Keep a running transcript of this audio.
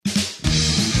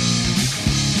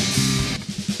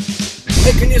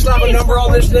Hey, can you slap a number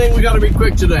on this thing? We got to be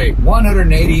quick today.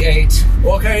 188.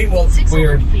 Okay, well,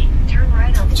 We're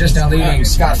just now leaving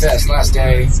Scott Fest last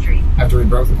day after we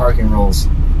broke the parking rules.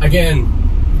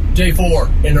 again, day 4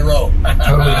 in a row.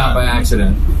 Totally not by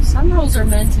accident. Some rules are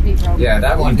meant to be broken. Yeah,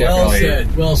 that one Well definitely.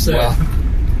 said, well said. Well,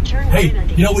 Hey,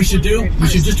 you know what we should do? We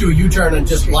should just do a U-turn and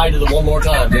just lie to them one more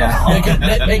time. Yeah.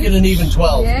 Make it an even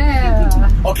 12. Yeah.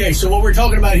 Okay, so what we're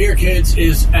talking about here, kids,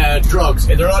 is drugs.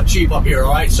 And they're not cheap up here,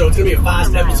 all right? So it's going to be a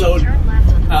fast episode.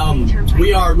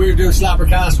 We're doing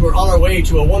Slappercast. We're on our way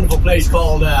to a wonderful place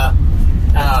called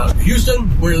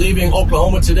Houston. We're leaving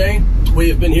Oklahoma today. We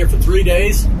have been here for 3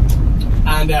 days,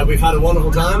 and we've had a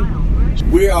wonderful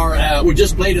time. We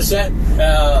just played a set.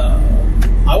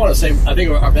 I want to say, I think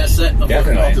our best set of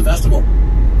the festival.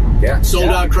 yeah.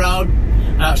 Sold out crowd.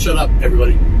 Shut up,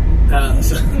 everybody.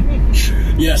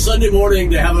 Yeah, Sunday morning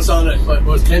they have us on at what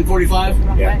was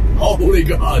 10:45. Yeah. Holy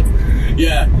God!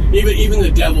 Yeah, even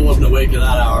the devil wasn't awake at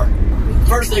that hour.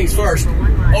 First things first,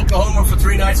 Oklahoma for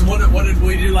 3 nights. And what did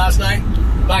we do last night?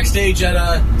 Backstage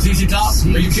at ZZ Top.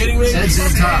 Are you kidding me?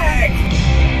 ZZ Top.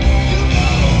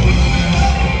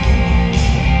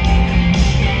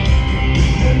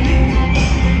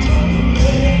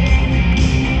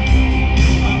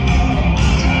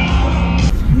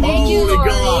 Holy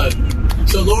God.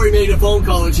 So Lori made a phone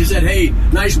call and she said, hey,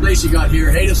 nice place you got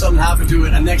here. Hate if something happened to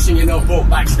it. And next thing you know, boom,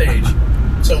 backstage.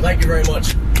 So thank you very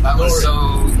much. That was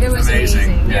It was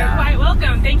amazing. You're Yeah. quite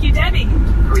welcome. Thank you, Debbie.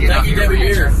 Thank you, Debbie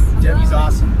Beer. Debbie's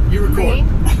awesome. You record.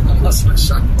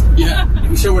 Yeah.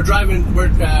 So we're dropping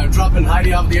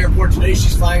Heidi off at the airport today.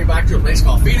 She's flying back to a place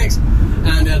called Phoenix.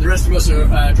 And the rest of us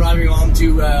are driving on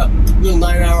to a little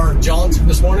 9-hour jaunt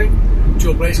this morning to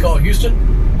a place called Houston.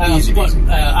 But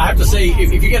I have to say,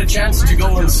 if you get a chance to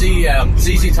go and see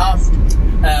ZZ Top,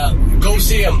 go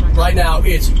see them right now.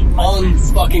 It's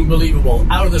unfucking believable,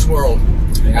 out of this world.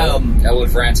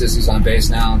 Elwood Francis is on bass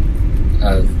now.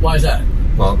 Why is that?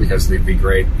 Well, because the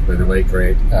late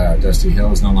great Dusty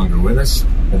Hill is no longer with us.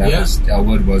 But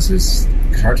Elwood was his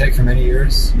guitar tech for many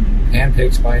years,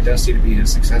 handpicked by Dusty to be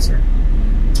his successor,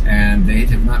 and they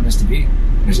have not missed a beat.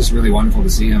 It's just really wonderful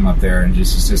to see him up there and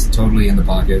just totally in the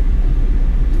pocket,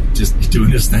 just doing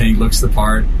his thing, looks the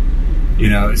part. You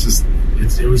know, it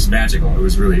was magical. It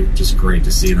was really just great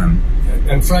to see them.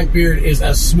 And Frank Beard is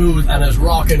as smooth and as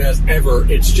rocking as ever.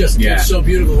 It's just it's so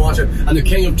beautiful to watch it. And the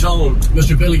king of tone,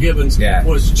 Mr. Billy Gibbons,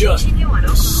 was just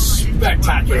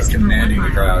spectacular. Commanding the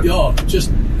crowd. Yo,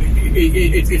 just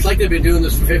it's like they've been doing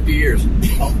this for 50 years.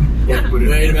 Oh,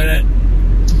 wait a minute.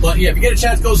 But yeah, if you get a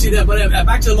chance, go see that. But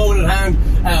back to the moment at hand.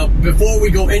 Before we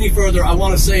go any further, I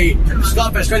want to say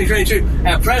Scottfest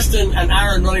 2022. Preston and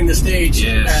Aaron running the stage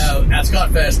at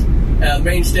Scottfest,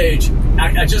 main stage.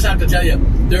 I just have to tell you,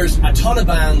 there's a ton of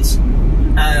bands,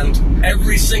 and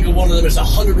every single one of them is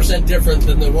 100% different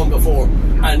than the one before.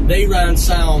 And they ran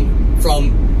sound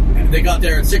they got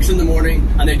there at 6 in the morning,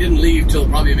 and they didn't leave till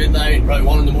probably midnight, probably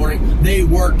 1 in the morning. They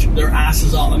worked their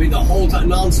asses off. I mean, the whole time,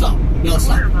 non-stop.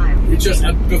 It's just,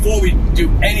 before we do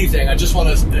anything, I just want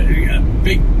to,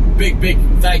 big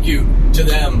thank you to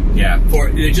them. Yeah.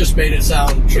 They just made it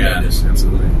sound tremendous. Yeah,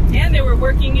 absolutely. And they were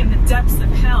working in the depths of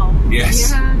hell.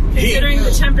 Yes. Yeah. Considering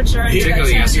the temperature.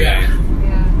 Particularly yesterday.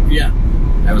 Yeah.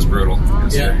 That was brutal.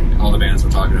 All the bands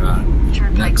were talking about it.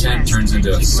 That tent turns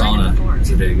into a sauna as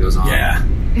the day goes on.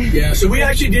 Yeah, so we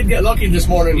actually did get lucky this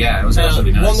morning. Yeah, it was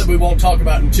actually nice. One that we won't talk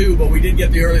about in 2, but we did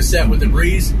get the early set with the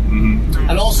breeze. Mm-hmm.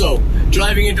 And also,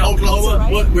 driving into Oklahoma,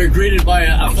 we're greeted by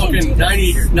a fucking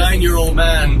 99-year-old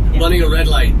man running a red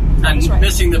light and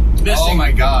missing the van by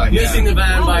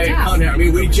a con hair. I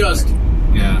mean, we just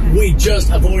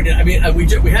avoided. I mean,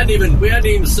 we hadn't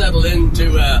even settled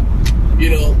into the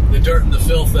dirt and the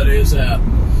filth that is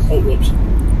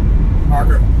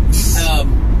Parker.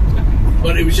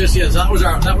 But it was just that was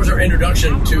our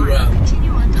introduction to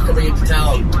coming into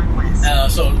town.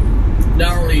 So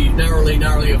narrowly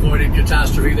avoided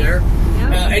catastrophe there.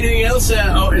 Anything else?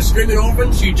 Screaming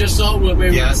Orphans, you just saw.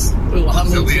 Yes. We'll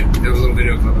have There was a little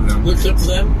video clip of them. Little clip of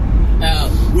them.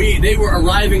 They were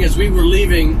arriving as we were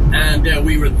leaving, and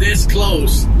we were this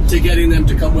close to getting them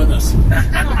to come with us.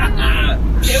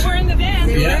 They were in the van.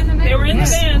 They were in the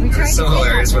van. It was so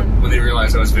hilarious when they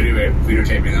realized I was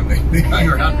videotaping them. They hung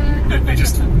around. They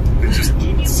just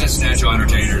snatch on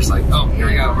entertainers. Like, oh, here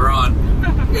we go, we're on.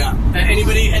 Yeah.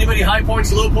 Anybody high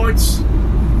points, low points?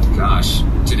 Gosh,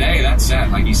 today that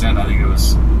set, like you said, I think it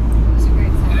was.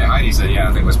 And Heidi said, I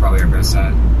think it was probably our best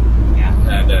set.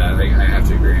 Yeah. And I have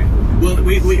to agree. Well,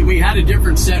 we had a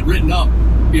different set written up,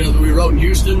 that we wrote in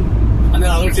Houston, and then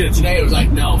I looked at it today. It was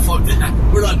like, no, fuck that.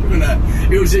 We're not doing that.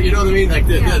 It was, you know what I mean? Like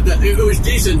it was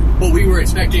decent, but we were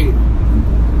expecting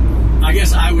I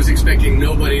guess I was expecting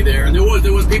nobody there, and there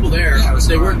was people there.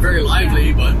 They weren't very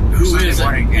lively, but who Sunday is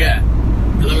morning, it? Yeah,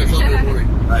 11 o'clock in the morning.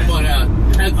 Right. But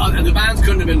and the bands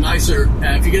couldn't have been nicer.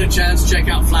 If you get a chance, check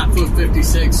out Flatfoot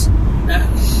 56.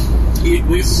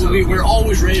 We're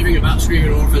always raving about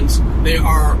Screaming Orphans. They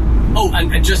are. Oh,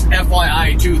 and just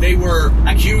FYI too, they were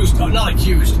accused. Not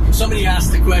accused. Somebody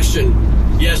asked the question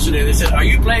yesterday. They said, "Are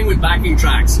you playing with backing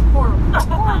tracks?" Horrible.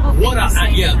 What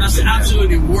that's the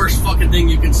absolutely worst fucking thing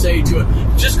you can say to it.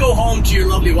 Just go home to your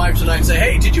lovely wife tonight and say,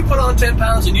 "Hey, did you put on 10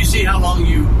 pounds?" And you see how long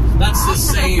you. That's the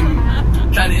same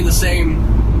kind of in the same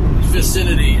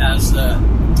vicinity as the.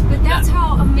 But that's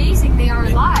how amazing they are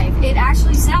live. It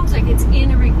actually sounds like it's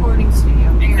in a recording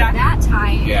studio. They're that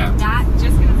tight. Yeah. That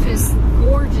just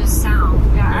gorgeous sound.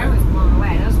 Yeah, I was blown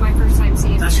away. That was my first time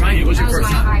seeing them. That's right. It was your first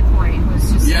time. That was my high point. It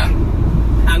was just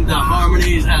and the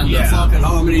harmonies and the fucking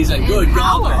harmonies and good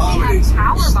God, the harmonies. They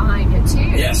have power behind it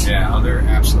too. Yes. Yeah, they're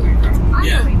absolutely incredible.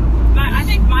 Yeah. I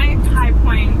think my high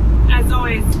point, as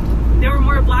always, there were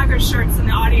more Blackguard shirts in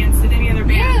the audience than any other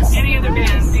band.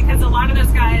 Yes. Because a lot of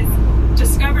those guys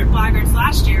discovered Blackguards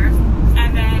last year,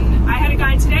 and then I had a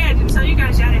guy today. I didn't tell you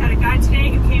guys yet. I had a guy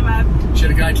today who came up. She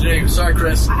had a guy today. Sorry,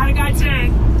 Chris. I had a guy today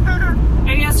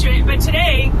and yesterday, but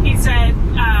today he said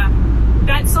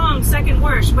that song "Second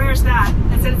Worst." Where's that?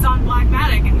 I said it's on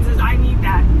Blackmatic, and he says I need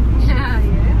that. Yeah.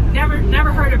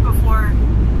 Never heard it before.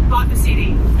 Bought the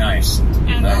CD. Nice.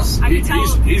 And I can tell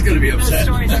he's going to be those upset.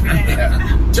 stories every day.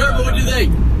 Turbo, what do you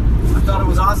think? I thought it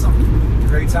was awesome.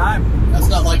 Great time. That's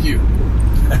not like you.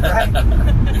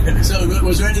 So,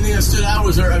 was there anything that stood out?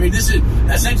 Was there? I mean, this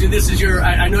is your.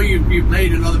 I know you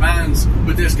played in other bands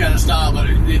with this kind of style, but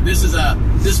this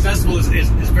festival is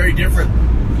very different.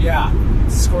 Yeah,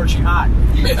 it's scorching hot.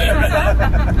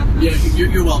 Yeah,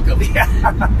 you're welcome.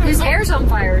 His hair's on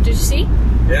fire. Did you see?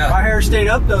 Yeah. My hair stayed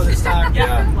up though this time.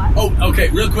 Yeah. Oh, okay.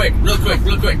 Real quick. We don't have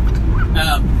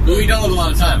a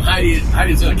lot of time.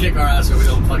 Heidi's gonna kick our ass if we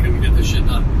don't fucking get this shit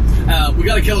done. We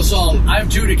gotta kill a song. I have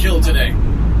 2 to kill today,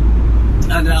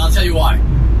 and I'll tell you why.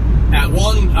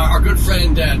 One, our good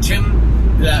friend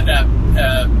Tim, that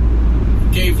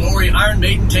gave Lori Iron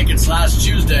Maiden tickets last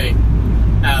Saturday,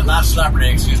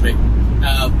 excuse me,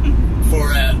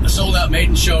 for a sold-out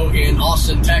Maiden show in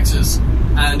Austin, Texas,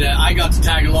 and I got to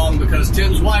tag along because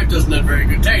Tim's wife doesn't have very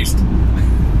good taste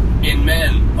in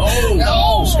men.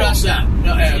 Oh, scratch that.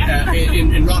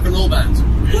 In rock and roll bands.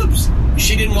 Whoops.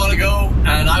 She didn't want to go,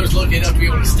 and I was lucky enough to be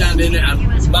able to stand in it,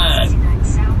 and man,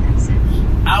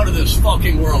 out of this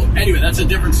fucking world. Anyway, that's a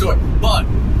different story. But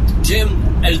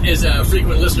Tim is a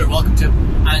frequent listener. Welcome, Tim.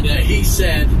 And he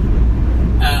said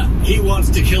he wants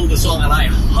to kill the song, and I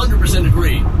 100%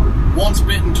 agree. Once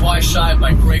Bitten, Twice Shy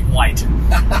by Great White.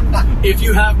 If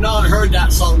you have not heard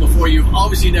that song before, you've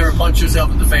obviously never punched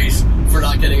yourself in the face for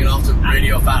not getting it off the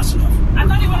radio fast enough. I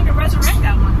thought he wanted to resurrect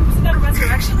that one. Isn't that a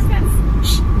resurrection offense?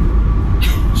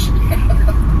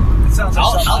 It sounds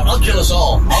like I'll kill us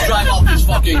all. I'll drive off this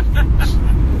fucking...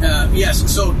 yes,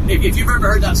 so if you've ever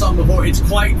heard that song before, it's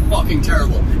quite fucking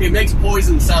terrible. It makes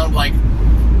Poison sound like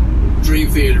Dream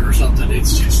Theater or something.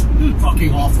 It's just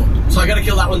fucking awful. So I gotta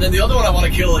kill that one. Then the other one I want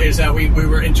to kill is that we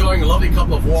were enjoying a lovely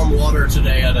cup of warm water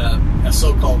today at a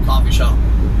so-called coffee shop,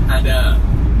 and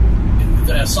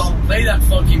the song "Play That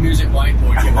Funky Music White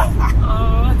Boy" came on.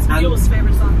 Oh, that's Mule's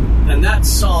favorite song. And that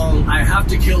song I have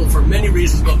to kill for many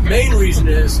reasons, but main reason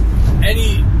is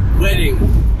any wedding,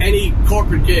 any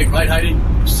corporate gig, right?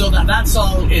 So that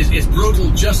song is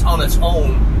brutal just on its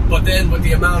own, but then with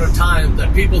the amount of time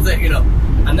that people think,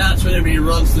 and that's when everybody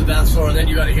runs to the dance floor, and then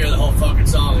you got to hear the whole fucking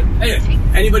song. Anyway,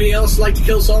 anybody else like to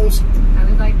kill songs? I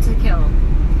would like to kill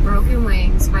Broken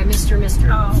Wings by Mr.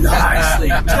 Mister. Oh. Nicely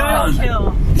done. Good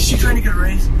kill. Is she trying to get a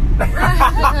raise? What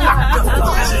the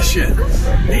fuck is this shit?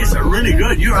 These are really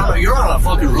good. You're on a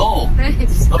fucking roll.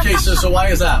 Thanks. Okay, so why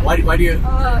is that? Why do you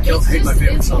hate my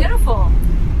favorite song? It's pitiful.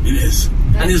 It is.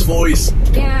 And his voice.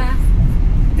 Yeah.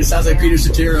 It sounds like Peter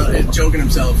Cetera is choking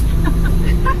himself.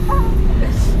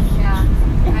 Yeah.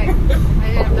 I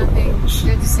have nothing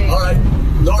good to say. All right.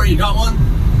 Laura, you got one?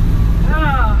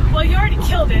 Well, you already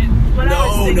killed it. What I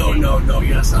was thinking. No.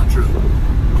 Yeah, that's not true.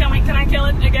 Can I kill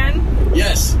it again?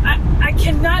 Yes. I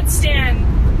cannot stand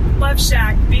Love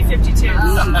Shack B-52.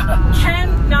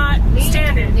 Cannot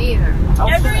stand it. Neither.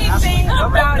 Everything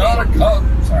about it.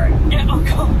 Sorry. Yeah,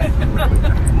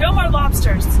 no more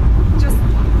lobsters. Just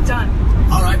done.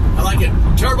 All right, I like it.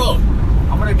 Turbo.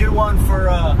 I'm gonna do one for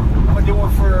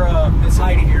Miss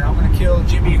Heidi here. I'm gonna kill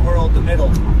Jimmy World the Middle.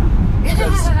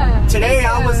 Because today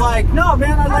I was like, no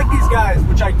man, I like these guys,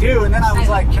 which I do, and then I was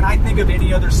like, can I think of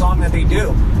any other song that they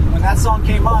do? when that song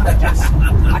came on,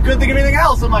 I couldn't think of anything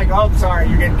else. I'm like, oh, sorry,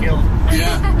 you're getting killed.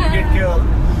 Yeah. You're getting killed.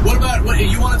 What about,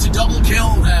 you wanted to double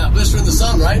kill Blister in the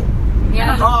Sun, right?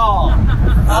 Yeah. Oh.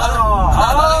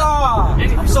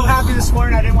 I'm so happy this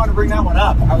morning I didn't want to bring that one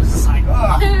up. I was just like,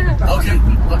 oh. Okay.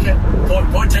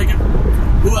 Point taken.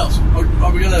 Who else?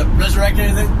 Are we going to resurrect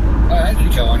anything? I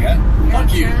didn't kill one yet.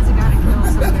 Fuck you. Chaz, gotta kill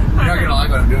something. You're not gonna like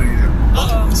what I'm doing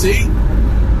either. See?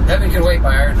 Heaven Can Wait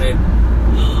by Iron Maiden.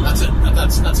 That's it.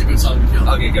 That's a good song to kill.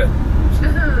 Okay, good.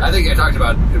 I think I talked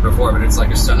about it before, but it's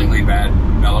like a stunningly bad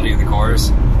melody in the chorus.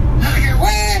 Heaven Can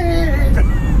Wait!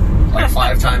 Like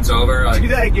 5 times over. Like, Do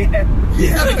that again.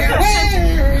 Heaven Can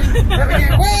Wait! Heaven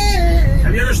Can Wait!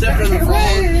 Have you ever stepped on a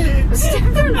frog?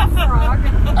 Stepped on a frog.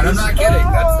 And I'm not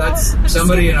kidding. That's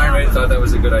somebody in Iron Maiden thought that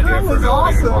was a good idea for a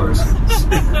melody in the chorus.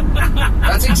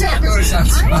 That's exactly what it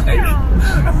sounds like.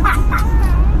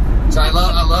 So I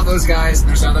love those guys.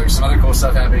 There's some other cool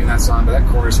stuff happening in that song, but that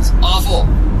chorus is awful.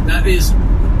 That is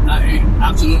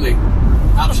absolutely.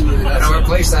 And I'll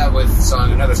replace that with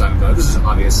another song. This is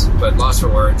obvious, but Lost for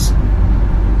Words.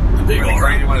 One of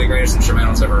the greatest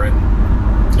instrumentals ever written.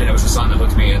 And it was a song that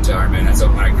hooked me into Iron Maiden. And so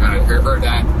when I kind of heard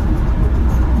that,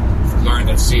 learned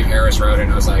that Steve Harris wrote it,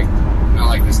 and I was like, I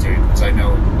like this dude because I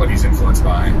know what he's influenced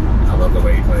by. I love the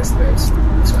way he plays the bass.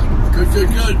 So.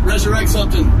 Good. Resurrect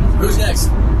something. Who's next?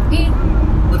 Me.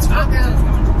 Let's go. I'll go.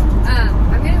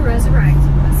 I'm gonna resurrect.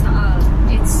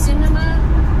 It's Cinema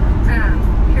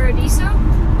Paradiso.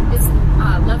 It's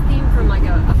love theme from like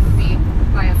a movie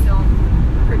by a film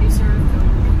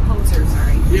composer.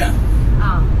 Sorry. Yeah.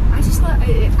 I just love.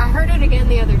 I heard it again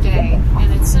the other day,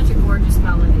 and it's such a gorgeous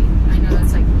melody. I know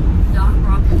that's like not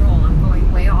rock and roll. I'm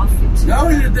going way off into No,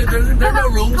 there are no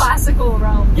rules. classical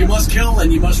realm. You must kill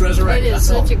and you must resurrect. It is That's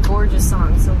such all. a gorgeous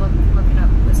song. So look it up,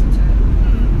 listen to it.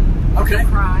 Okay.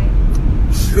 Cry.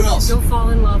 Who else? You'll fall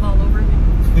in love all over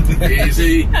again.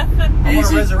 Easy. I'm going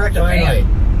to resurrect a band.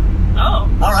 Oh.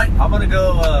 All right. I'm going to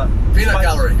go... Peanut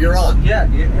Gallery, you're on. Yeah.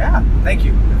 Thank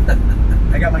you.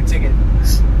 I got my ticket.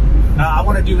 I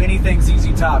want to do anything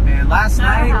ZZ Top, man. Last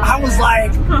night, I was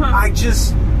like, I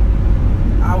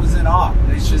was in awe.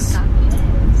 It's just...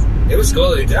 It was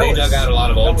cool. They dug out a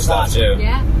lot of old stuff, awesome. too.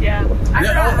 Yeah.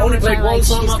 I only played I one like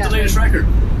song She's off the Got latest Me. record.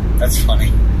 That's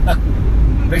funny.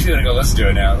 Makes me want to go listen to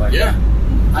it now. Like, Yeah.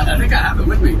 I think I have it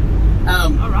with me.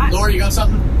 All right. Laura, you got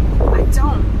something? I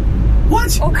don't.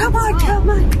 What? Oh, come on.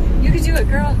 You can do it,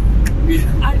 girl.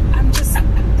 I'm just.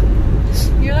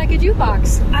 You're like a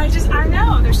jukebox. I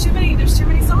know. There's too many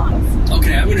songs.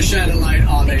 Okay, I'm going to shine a light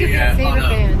on Think of your favorite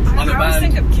band. on a I always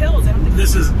band. think of Kills. I don't think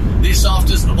This is the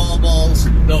softest of all balls.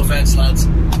 No offense, lads,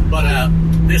 but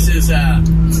this is. I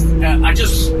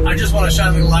just want to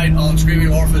shine a light on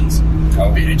Screaming Orphans,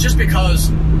 just because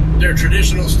their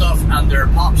traditional stuff and their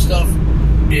pop stuff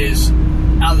is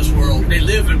out of this world. They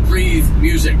live and breathe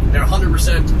music. They're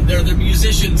 100%. They're the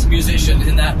musicians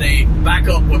in that they back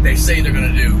up what they say they're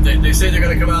going to do. They say they're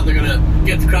going to come out. They're going to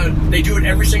get the crowd. They do it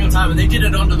every single time, and they did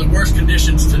it under the worst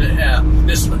conditions to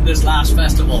this last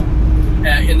festival.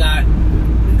 In that,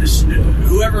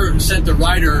 whoever sent the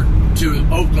rider to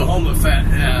Oklahoma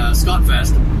Scott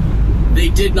Fest, they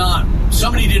did not.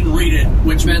 Somebody didn't read it,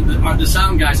 which meant that the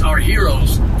sound guys, our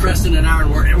heroes, Preston and Aaron,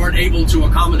 weren't able to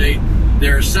accommodate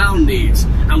their sound needs.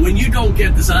 And when you don't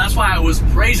get this, and that's why I was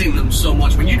praising them so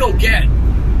much. When you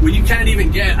can't even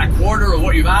get a quarter of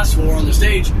what you've asked for on the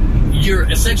stage, you're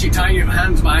essentially tying your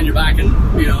hands behind your back and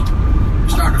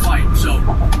starting to fight. So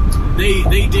they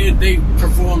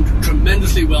performed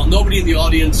tremendously well. Nobody in the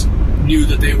audience knew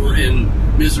that they were in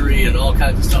Misery and all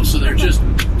kinds of stuff. So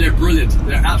they're brilliant.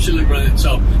 They're absolutely brilliant.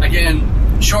 So again,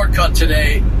 shortcut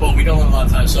today, but we don't have a lot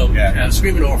of time. So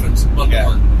Screaming Orphans,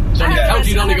 1-1. So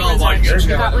County Donegal,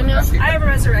 Got one now? I have a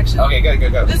resurrection. Okay,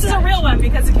 go. This is a real one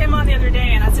because it came on the other day,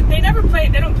 and I said they don't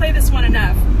play this one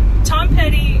enough. Tom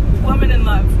Petty, Woman in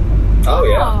Love. Oh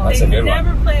yeah, that's a good They one.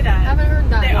 never play that. I haven't heard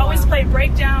that. They always play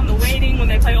Breakdown, The Waiting when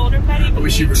they play older Petty. I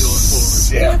wish you were going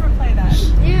forward. They never play that.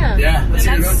 Yeah. Yeah, And that's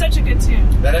that's such a good tune.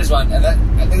 That is one, and I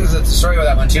think there's a story with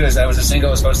that one too. Is that it was a single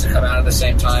that was supposed to come out at the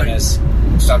same time as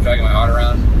 "Stop Dragging My Heart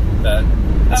Around." The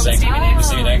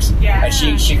Stevie Nicks. Yeah. And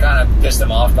she kind of pissed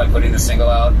them off by putting the single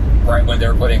out right when they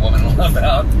were putting "Woman in Love"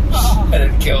 out, and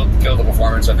it killed the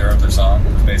performance of their song.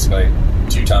 It was basically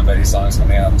 2 Tom Petty songs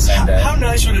coming out on the same day. How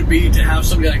nice would it be to have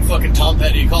somebody like fucking Tom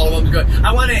Petty call him up and go,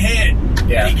 "I want a hit."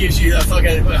 Yeah. And he gives you that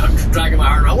fucking Dragging My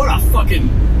Heart Around. What a fucking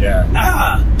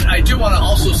I do want to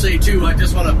also say too. I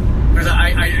just want to because I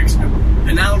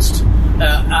announced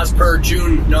as per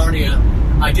June Narnia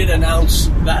I did announce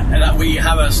that we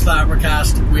have a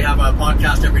Slappercast, we have a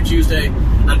podcast every Tuesday,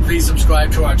 and please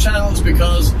subscribe to our channels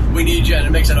because we need you, and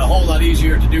it makes it a whole lot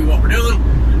easier to do what we're doing.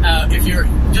 If you're,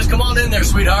 just come on in there,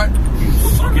 sweetheart.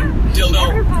 Fucking dildo.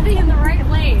 Everybody in the right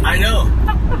lane. I know.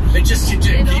 It just keep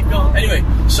going. Anyway,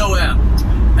 so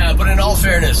but in all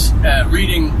fairness,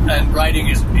 reading and writing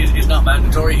is not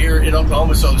mandatory here in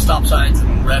Oklahoma. So the stop signs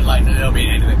and red light, they don't mean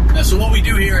anything. So what we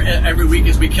do here every week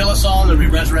is we kill a song and we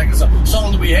resurrect a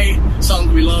song that we hate, song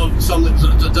that we love, song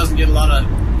that doesn't get a lot of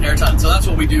airtime. So that's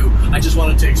what we do. I just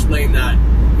wanted to explain that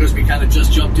because we kind of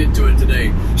just jumped into it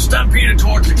today. Stampeded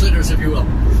towards the clitoris, if you will.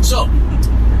 So,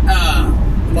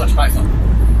 Monty Python.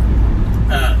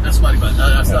 That's Monty Python.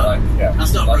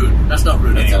 That's not rude. That's not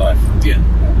rude. That's yeah.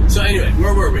 So anyway,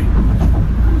 where were we?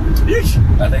 Yeesh.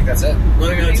 I think that's it.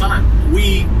 Running out of time.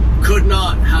 We could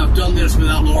not have done this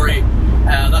without Lori.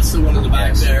 That's the one in the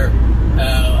back there.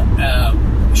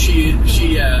 She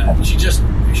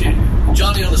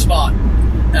Johnny on the spot.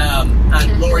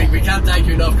 And Lori, we can't thank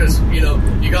you enough because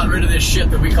you got rid of this shit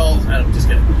that we call. I'm just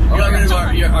kidding. You got rid of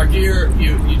our gear.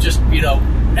 You just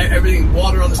everything,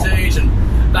 water on the stage and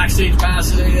backstage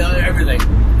passes, everything.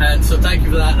 And so thank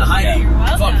you for that. And Heidi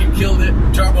fucking killed it.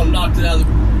 Turbo knocked it out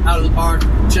of the park.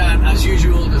 Chad, as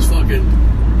usual, just fucking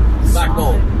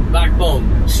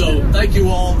backbone. So thank you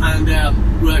all,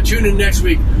 and we'll tune in next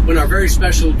week when our very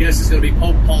special guest is going to be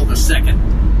Pope Paul II.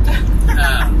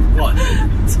 What?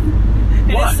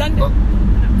 It is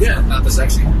Sunday. Yeah. Not the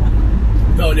sexy.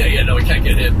 Oh, yeah, no, we can't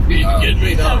get him. You kidding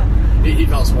me? No. He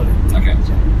costs money. Okay.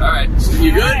 All right.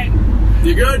 You good? Right.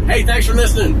 You good? Hey, than's for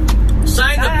listening.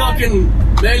 Sign the fucking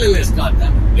mailing list,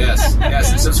 goddammit. Yes.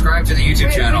 And subscribe to the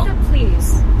YouTube channel.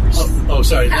 Please. Oh,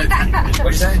 sorry. What'd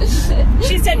you say?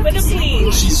 She said, with a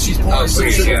please. She's pouring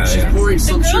please, she's pouring The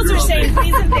some girls sugar are on saying me.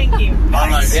 please and thank you. All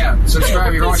right. Yeah.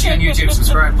 Subscribe. You're watching on YouTube.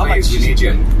 Subscribe, please. We need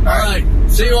you. All right.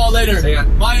 See you all later. See ya.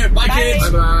 Bye, Bye. kids.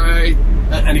 Bye-bye.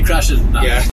 And he crashes. Yeah.